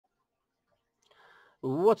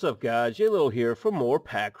What's up, guys? J-Lo here for more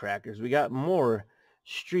PackCrackers. We got more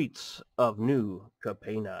Streets of New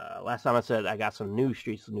Capenna. Last time I said I got some new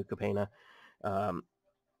Streets of New Capenna,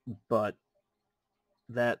 but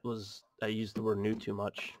I used the word new too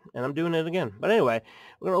much, and I'm doing it again. But anyway,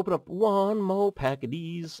 we're going to open up one more pack of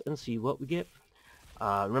these and see what we get.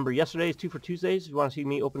 Remember, yesterday is 2 for Tuesdays. If you want to see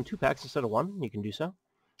me open 2 packs instead of 1, you can do so.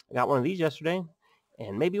 I got one of these yesterday,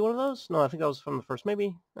 and maybe one of those. No, I think that was from the first,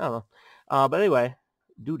 maybe. I don't know. But anyway,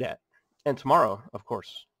 do that. And tomorrow, of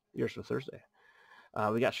course, yours for Thursday.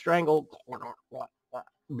 We got Strangle.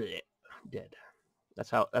 Dead.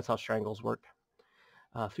 That's how strangles work.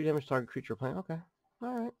 3 damage target creature playing. Okay.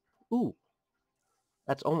 Alright. Ooh.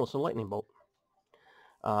 That's almost a lightning bolt.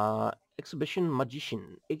 Exhibition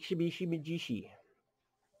Magician.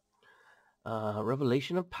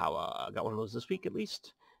 Revelation of Power. Got one of those this week at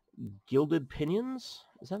least. Gilded Pinions?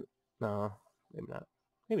 Is that? No. Maybe not.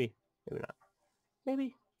 Maybe. Maybe not.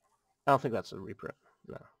 Maybe. I don't think that's a reprint.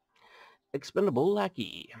 No. Expendable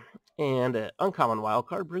Lackey. And an uncommon wild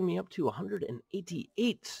card. Bring me up to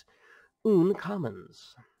 188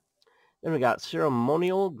 uncommons. Then we got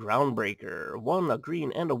Ceremonial Groundbreaker. 1 a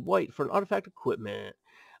green and a white for an artifact equipment.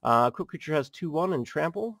 Equip creature has 2/1 and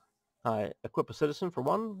trample. Equip a citizen for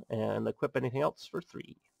 1 and equip anything else for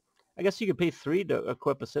 3. I guess you could pay 3 to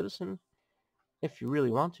equip a citizen if you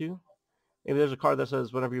really want to. Maybe there's a card that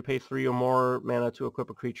says whenever you pay 3 or more mana to equip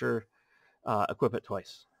a creature, equip it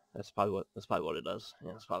twice. That's probably what it does.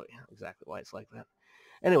 Yeah, that's probably exactly why it's like that.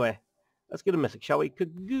 Anyway, let's get a mythic, shall we?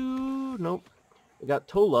 Kagoo. Nope. We got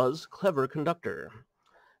Tola's Clever Conductor.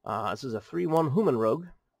 This is a 3/1 human rogue.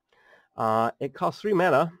 It costs 3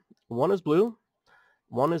 mana. 1 is blue.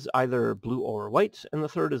 1 is either blue or white, and the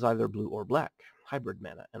third is either blue or black. Hybrid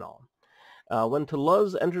mana and all. When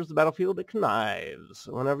Toluz enters the battlefield, it connives.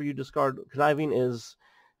 Whenever you discard, conniving is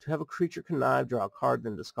to have a creature connive, draw a card,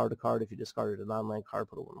 then discard a card. If you discarded a non-land card,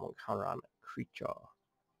 put a 1/1 counter on a creature.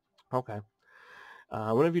 Okay.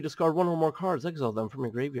 Whenever you discard 1 or more cards, exile them from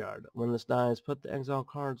your graveyard. When this dies, put the exile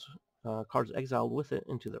cards exiled with it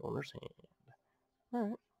into their owner's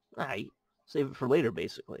hand. Alright. Save it for later,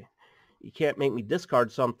 basically. You can't make me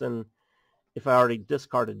discard something if I already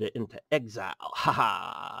discarded it into exile.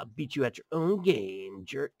 Haha, beat you at your own game,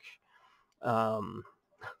 jerk. I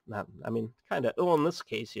mean, kind of. Well, in this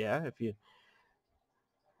case, yeah. It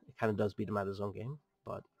kind of does beat him at his own game.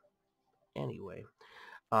 But anyway,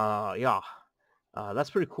 yeah,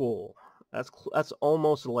 that's pretty cool. That's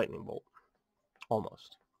almost a lightning bolt.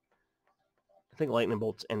 Almost. I think lightning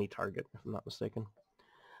bolt's any target, if I'm not mistaken.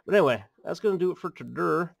 But anyway, that's going to do it for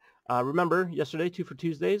today. Remember, yesterday, 2 for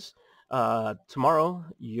Tuesdays. Tomorrow,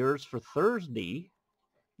 yours for Thursday.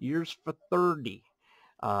 Yours for 30.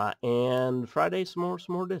 And Friday, some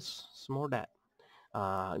more this, some more that.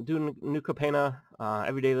 Doing new Capenna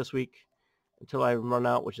every day this week until I run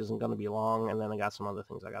out, which isn't going to be long. And then I got some other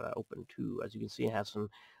things I got to open too. As you can see, I have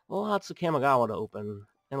lots of Kamigawa to open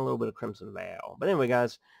and a little bit of Crimson Veil. But anyway,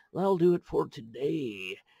 guys, that'll do it for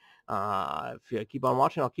today. If you keep on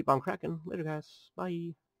watching, I'll keep on cracking. Later, guys.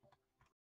 Bye.